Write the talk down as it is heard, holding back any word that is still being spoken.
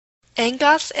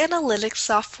Angoss Analytics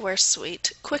Software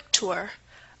Suite Quick Tour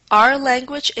R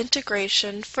Language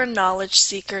Integration for Knowledge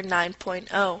Seeker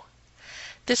 9.0.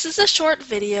 This is a short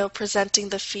video presenting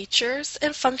the features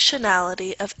and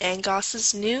functionality of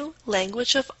Angoss's new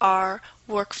Language of R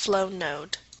workflow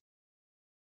node.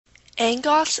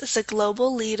 Angoss is a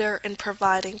global leader in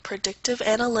providing predictive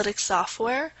analytics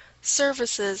software,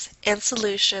 services, and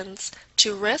solutions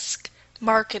to risk,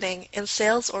 marketing, and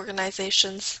sales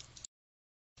organizations.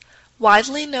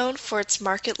 Widely known for its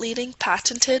market-leading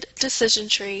patented decision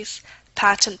trees,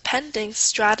 patent-pending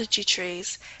strategy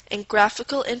trees, and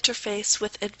graphical interface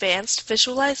with advanced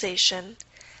visualization,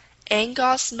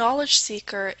 Angoss Knowledge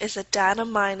Seeker is a data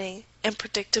mining and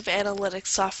predictive analytics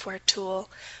software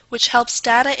tool which helps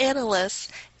data analysts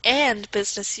and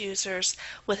business users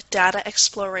with data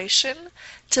exploration,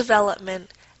 development,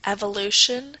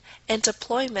 evolution, and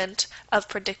deployment of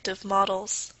predictive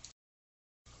models.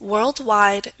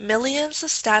 Worldwide, millions of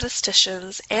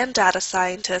statisticians and data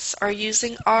scientists are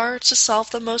using R to solve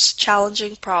the most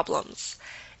challenging problems.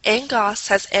 Angoss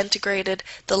has integrated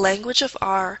the language of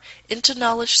R into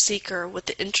Knowledge Seeker with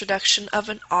the introduction of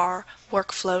an R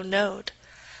workflow node.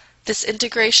 This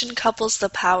integration couples the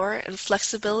power and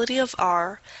flexibility of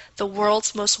R, the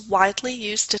world's most widely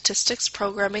used statistics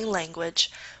programming language,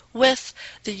 with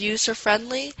the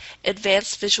user-friendly,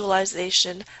 advanced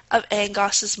visualization of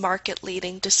Angoss's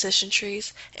market-leading decision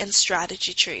trees and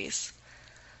strategy trees.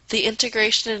 The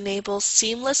integration enables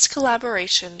seamless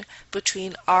collaboration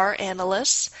between R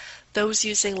analysts, those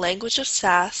using language of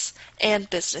SAS, and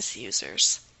business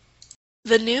users.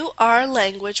 The new R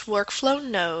language workflow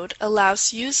node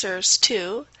allows users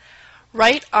to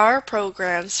write R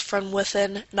programs from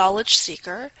within Knowledge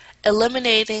Seeker,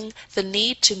 eliminating the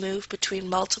need to move between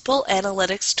multiple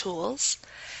analytics tools,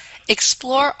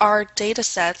 explore R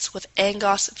datasets with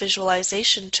Angoss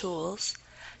visualization tools,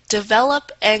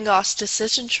 develop Angoss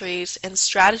decision trees and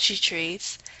strategy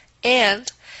trees,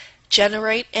 and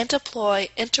generate and deploy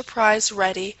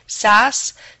enterprise-ready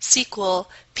SAS, SQL,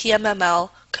 PMML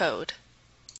code.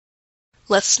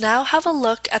 Let's now have a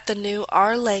look at the new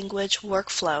R language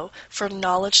workflow for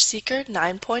Knowledge Seeker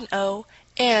 9.0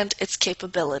 and its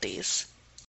capabilities.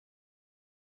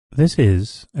 This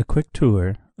is a quick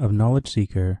tour of Knowledge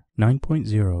Seeker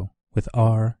 9.0 with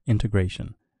R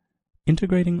integration.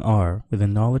 Integrating R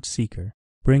within Knowledge Seeker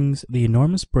brings the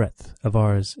enormous breadth of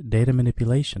R's data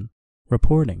manipulation,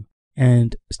 reporting,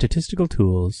 and statistical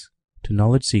tools to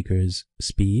Knowledge Seeker's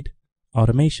speed,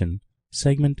 automation,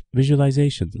 segment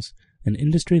visualizations, and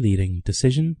industry-leading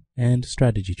decision and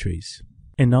strategy trees.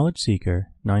 In Knowledge Seeker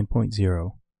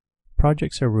 9.0,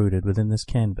 projects are rooted within this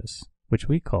canvas, which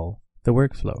we call the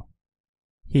workflow.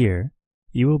 Here,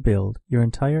 you will build your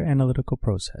entire analytical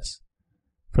process,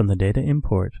 from the data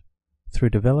import through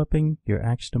developing your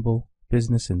actionable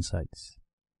business insights.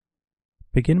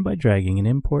 Begin by dragging an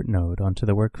import node onto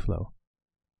the workflow.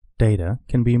 Data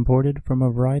can be imported from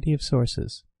a variety of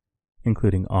sources,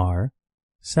 including R,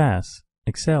 SAS,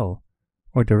 Excel,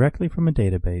 or directly from a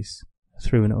database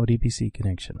through an ODBC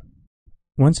connection.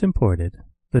 Once imported,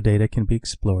 the data can be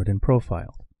explored and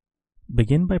profiled.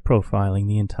 Begin by profiling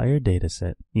the entire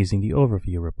dataset using the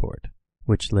Overview report,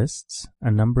 which lists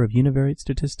a number of univariate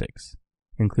statistics,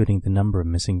 including the number of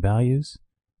missing values,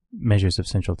 measures of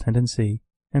central tendency,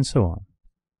 and so on.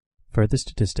 Further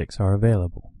statistics are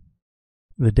available.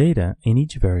 The data in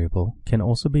each variable can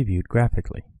also be viewed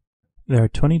graphically. There are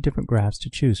 20 different graphs to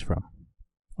choose from,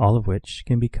 all of which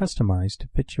can be customized to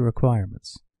fit your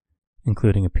requirements,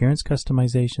 including appearance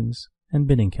customizations and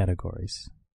binning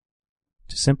categories.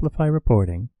 To simplify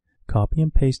reporting, copy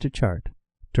and paste a chart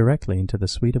directly into the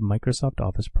suite of Microsoft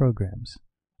Office programs,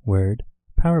 Word,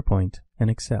 PowerPoint, and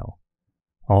Excel.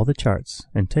 All the charts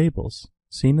and tables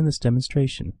seen in this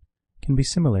demonstration can be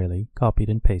similarly copied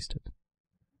and pasted.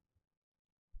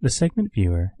 The segment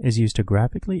viewer is used to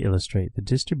graphically illustrate the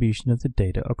distribution of the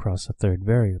data across a third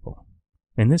variable,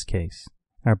 in this case,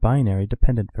 our binary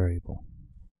dependent variable.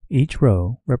 Each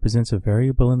row represents a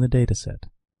variable in the dataset,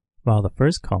 while the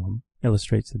first column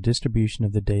illustrates the distribution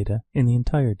of the data in the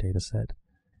entire dataset,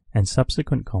 and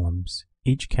subsequent columns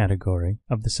each category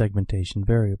of the segmentation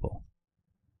variable.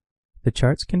 The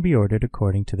charts can be ordered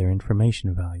according to their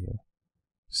information value.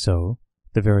 So,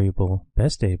 the variable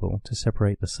best able to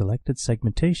separate the selected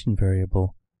segmentation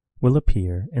variable will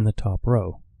appear in the top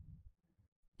row.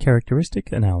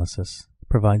 Characteristic analysis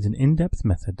provides an in-depth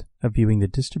method of viewing the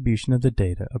distribution of the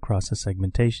data across a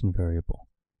segmentation variable.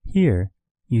 Here,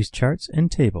 use charts and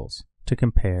tables to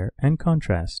compare and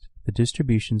contrast the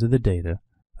distributions of the data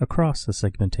across the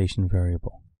segmentation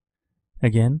variable.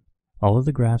 Again, all of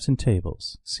the graphs and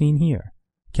tables seen here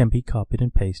can be copied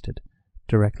and pasted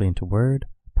directly into Word,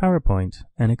 PowerPoint,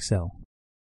 and Excel.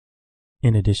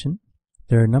 In addition,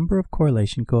 there are a number of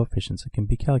correlation coefficients that can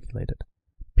be calculated: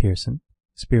 Pearson,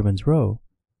 Spearman's Rho,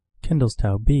 Kendall's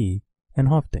Tau B, and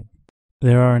Hofting.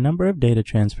 There are a number of data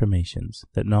transformations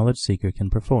that Knowledge Seeker can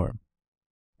perform,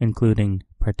 including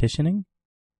partitioning,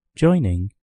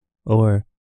 joining, or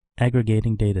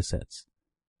aggregating datasets.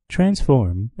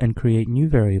 Transform and create new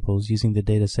variables using the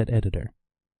dataset editor.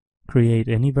 Create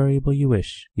any variable you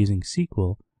wish using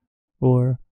SQL,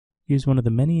 or use one of the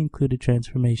many included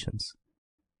transformations,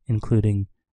 including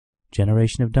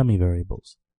generation of dummy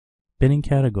variables, binning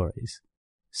categories,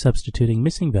 substituting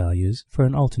missing values for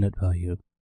an alternate value,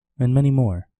 and many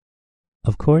more.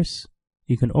 Of course,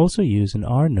 you can also use an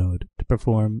R node to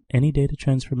perform any data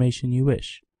transformation you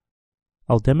wish.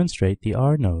 I'll demonstrate the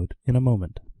R node in a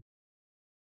moment.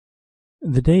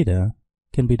 The data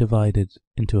can be divided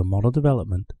into a model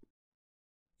development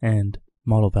and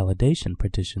model validation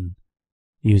partition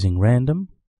using random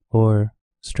or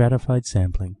stratified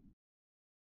sampling.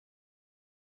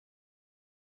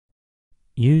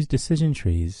 Use decision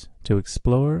trees to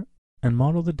explore and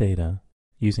model the data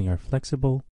using our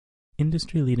flexible,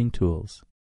 industry-leading tools.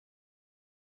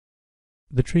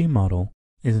 The tree model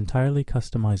is entirely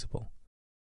customizable.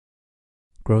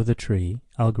 Grow the tree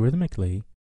algorithmically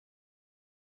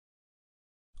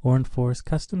or enforce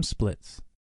custom splits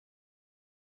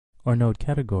or node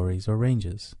categories or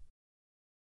ranges.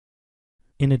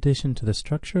 In addition to the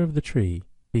structure of the tree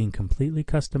being completely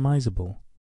customizable,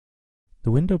 the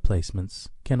window placements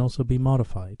can also be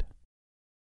modified.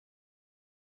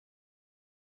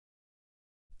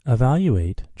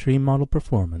 Evaluate tree model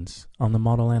performance on the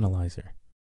Model Analyzer.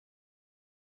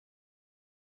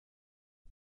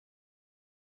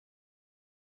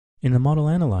 In the Model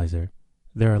Analyzer,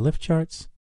 there are lift charts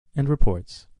and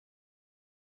reports,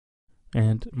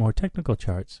 and more technical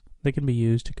charts that can be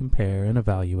used to compare and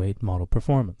evaluate model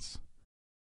performance.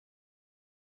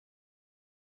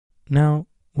 Now,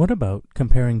 what about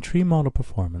comparing tree model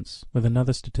performance with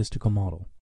another statistical model?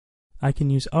 I can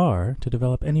use R to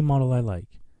develop any model I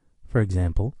like, for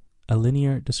example, a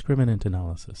linear discriminant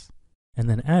analysis, and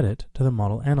then add it to the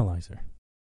Model Analyzer.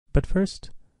 But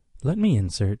first, let me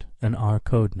insert an R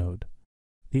code node.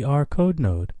 The R code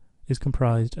node is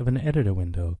comprised of an editor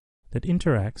window that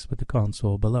interacts with the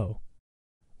console below.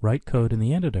 Write code in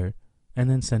the editor and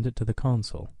then send it to the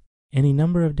console. Any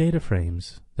number of data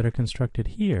frames that are constructed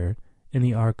here in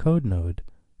the R code node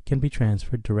can be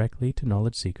transferred directly to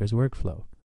Knowledge Seeker's workflow.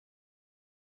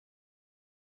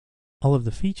 All of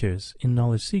the features in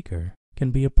Knowledge Seeker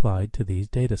can be applied to these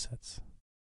datasets.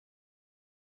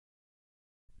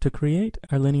 To create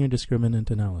our linear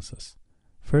discriminant analysis,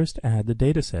 first add the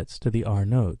datasets to the R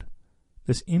node.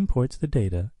 This imports the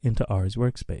data into R's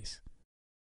workspace.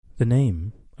 The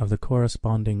name of the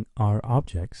corresponding R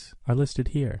objects are listed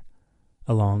here,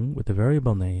 along with the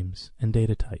variable names and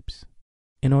data types.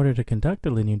 In order to conduct a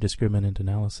linear discriminant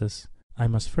analysis, I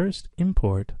must first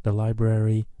import the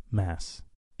library mass.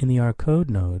 In the R code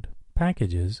node,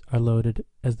 packages are loaded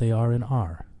as they are in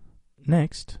R.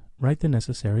 Next, write the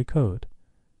necessary code.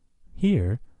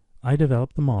 Here, I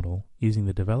develop the model using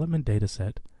the development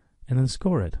dataset and then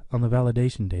score it on the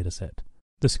validation dataset.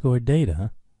 The scored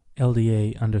data,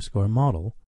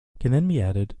 LDA_model, can then be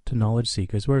added to Knowledge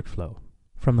Seeker's workflow.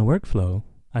 From the workflow,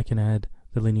 I can add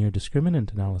the linear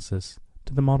discriminant analysis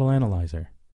to the Model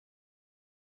Analyzer.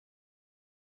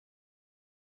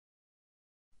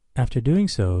 After doing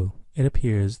so, it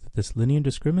appears that this linear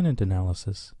discriminant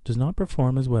analysis does not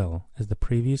perform as well as the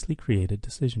previously created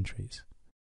decision trees.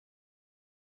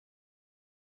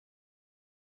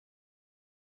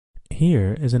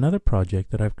 Here is another project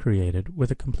that I've created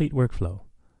with a complete workflow.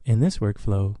 In this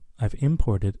workflow, I've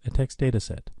imported a text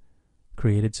dataset,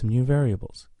 created some new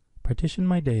variables, partitioned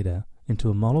my data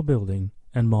into a model building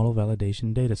and model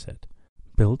validation dataset,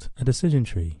 built a decision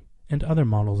tree and other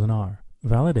models in R,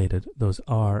 validated those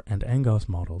R and Angoss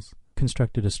models,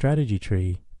 constructed a strategy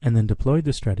tree, and then deployed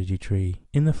the strategy tree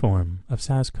in the form of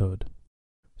SAS code.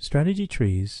 Strategy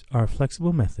trees are a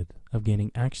flexible method of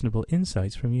gaining actionable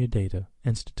insights from your data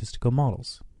and statistical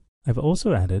models. I've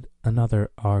also added another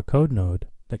R code node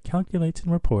that calculates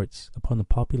and reports upon the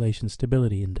Population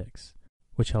Stability Index,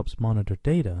 which helps monitor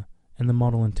data and the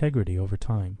model integrity over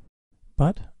time.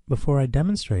 But before I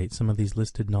demonstrate some of these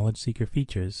listed Knowledge Seeker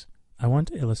features, I want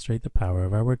to illustrate the power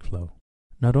of our workflow.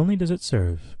 Not only does it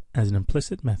serve as an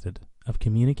implicit method of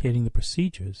communicating the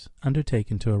procedures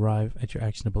undertaken to arrive at your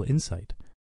actionable insight,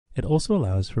 it also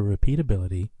allows for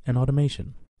repeatability and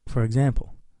automation. For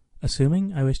example,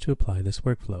 assuming I wish to apply this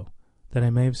workflow that I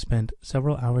may have spent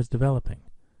several hours developing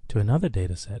to another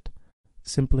dataset,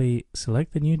 simply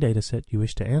select the new dataset you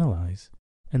wish to analyze,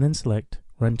 and then select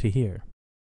Run to Here.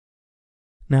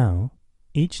 Now,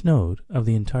 each node of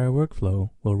the entire workflow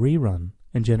will rerun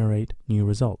and generate new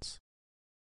results.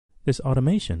 This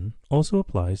automation also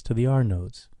applies to the R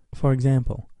nodes. For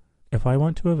example, if I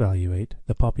want to evaluate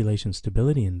the Population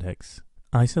Stability Index,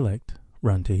 I select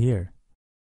Run to Here.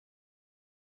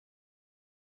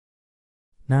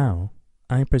 Now,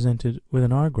 I am presented with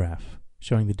an R graph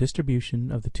showing the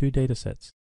distribution of the two datasets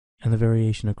and the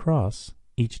variation across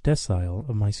each decile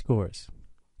of my scores.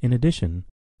 In addition,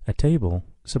 a table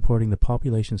supporting the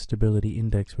Population Stability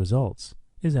Index results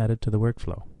is added to the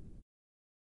workflow.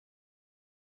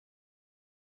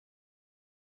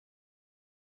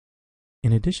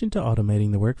 In addition to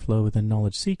automating the workflow within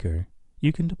Knowledge Seeker,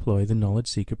 you can deploy the Knowledge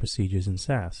Seeker procedures in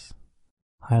SAS.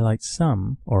 Highlight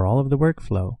some or all of the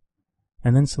workflow,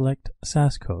 and then select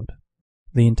SAS code.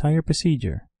 The entire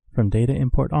procedure, from data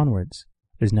import onwards,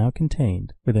 is now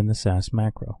contained within the SAS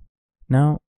macro.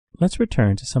 Now, let's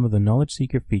return to some of the Knowledge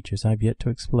Seeker features I've yet to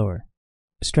explore.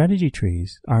 Strategy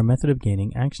trees are a method of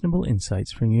gaining actionable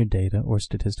insights from your data or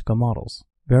statistical models.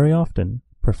 Very often,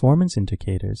 performance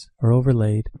indicators are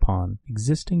overlaid upon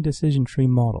existing decision tree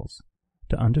models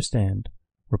to understand,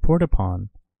 report upon,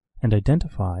 and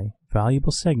identify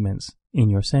valuable segments in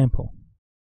your sample.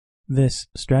 This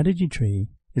strategy tree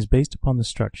is based upon the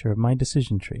structure of my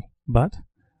decision tree, but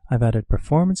I've added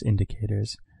performance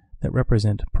indicators that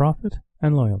represent profit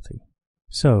and loyalty.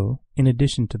 So, in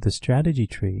addition to the strategy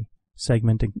tree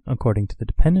segmenting according to the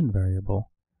dependent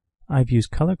variable, I've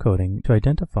used color coding to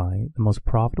identify the most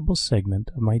profitable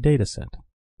segment of my dataset.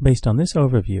 Based on this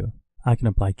overview, I can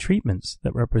apply treatments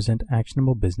that represent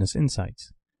actionable business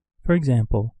insights. For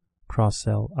example,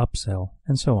 cross-sell, upsell,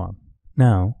 and so on.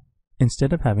 Now,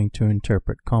 instead of having to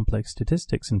interpret complex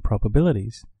statistics and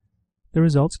probabilities, the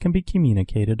results can be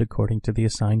communicated according to the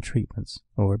assigned treatments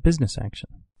or business action.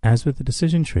 As with the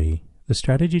decision tree, the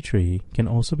strategy tree can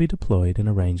also be deployed in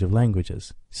a range of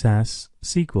languages: SAS,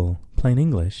 SQL, plain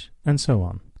English, and so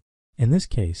on. In this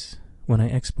case, when I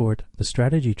export the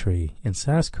strategy tree in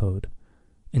SAS code,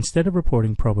 instead of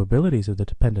reporting probabilities of the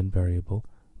dependent variable,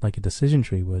 like a decision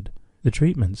tree would, the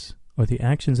treatments, or the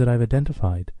actions that I've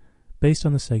identified, based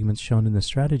on the segments shown in the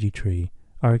strategy tree,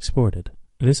 are exported.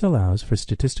 This allows for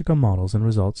statistical models and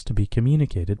results to be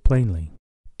communicated plainly.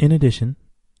 In addition,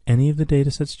 any of the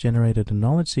datasets generated in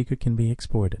Knowledge Seeker can be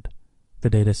exported. The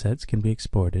datasets can be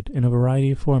exported in a variety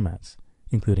of formats,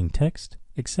 including text,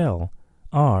 Excel,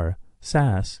 R,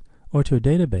 SAS, or to a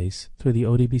database through the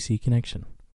ODBC connection.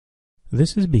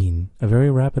 This has been a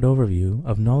very rapid overview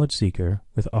of Knowledge Seeker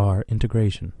with R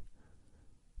integration.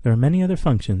 There are many other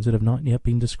functions that have not yet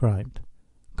been described.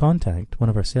 Contact one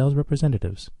of our sales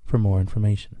representatives for more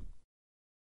information.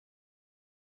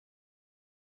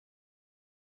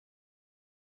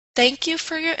 Thank you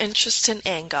for your interest in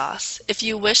Angoss. If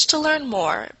you wish to learn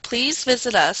more, please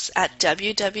visit us at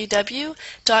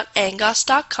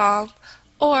www.angoss.com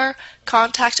or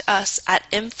contact us at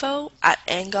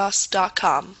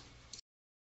info@angoss.com.